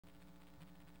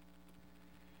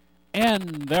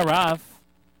and they're off.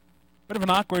 Bit of an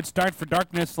awkward start for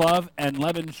Darkness Love and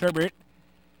Levin Sherbert.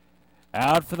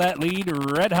 Out for that lead,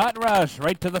 Red Hot Rush,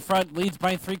 right to the front, leads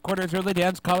by 3/4 early.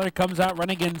 Dance Caller comes out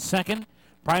running in second.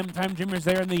 Primetime Dreamers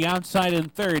there in the outside in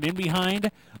third. In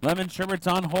behind, Lemon Sherbert's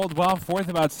on hold well, fourth,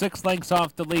 about 6 lengths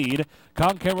off the lead.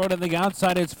 Conquer Road on the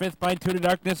outside is fifth by 2 to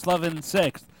Darkness Love in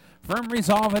sixth. Firm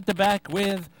Resolve at the back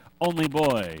with Only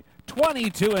Boy.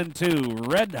 22-2,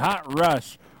 Red Hot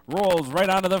Rush rolls right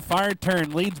onto the far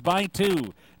turn, leads by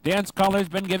 2. Dance Caller's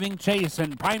been giving chase,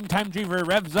 and Primetime Dreamer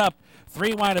revs up.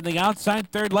 3 wide on the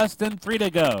outside, third less than 3 to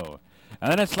go.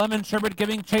 And then it's Lemon Sherbert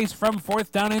giving chase from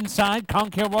fourth down inside.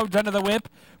 Conquer Road's under the whip.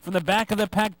 From the back of the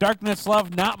pack, Darkness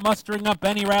Love not mustering up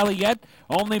any rally yet.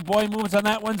 Only Boy moves on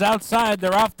that one's outside.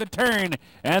 They're off the turn,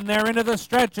 and they're into the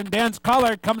stretch, and Dance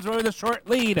Caller comes away with a short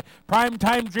lead.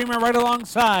 Primetime Dreamer right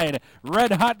alongside.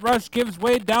 Red Hot Rush gives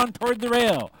way down toward the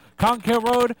rail. Conquer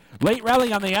Road, late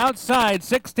rally on the outside,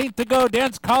 16th to go.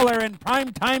 Dance Caller and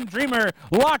Primetime Dreamer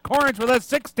lock horns with a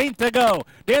 16th to go.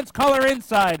 Dance Caller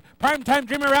inside, Primetime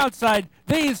Dreamer outside.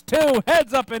 These two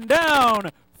heads up and down.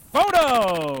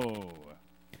 Photo.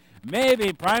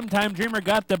 Maybe Primetime Dreamer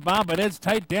got the bomb, but it's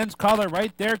tight. Dance Caller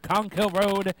right there. Conquer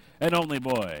Road and Only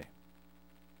Boy.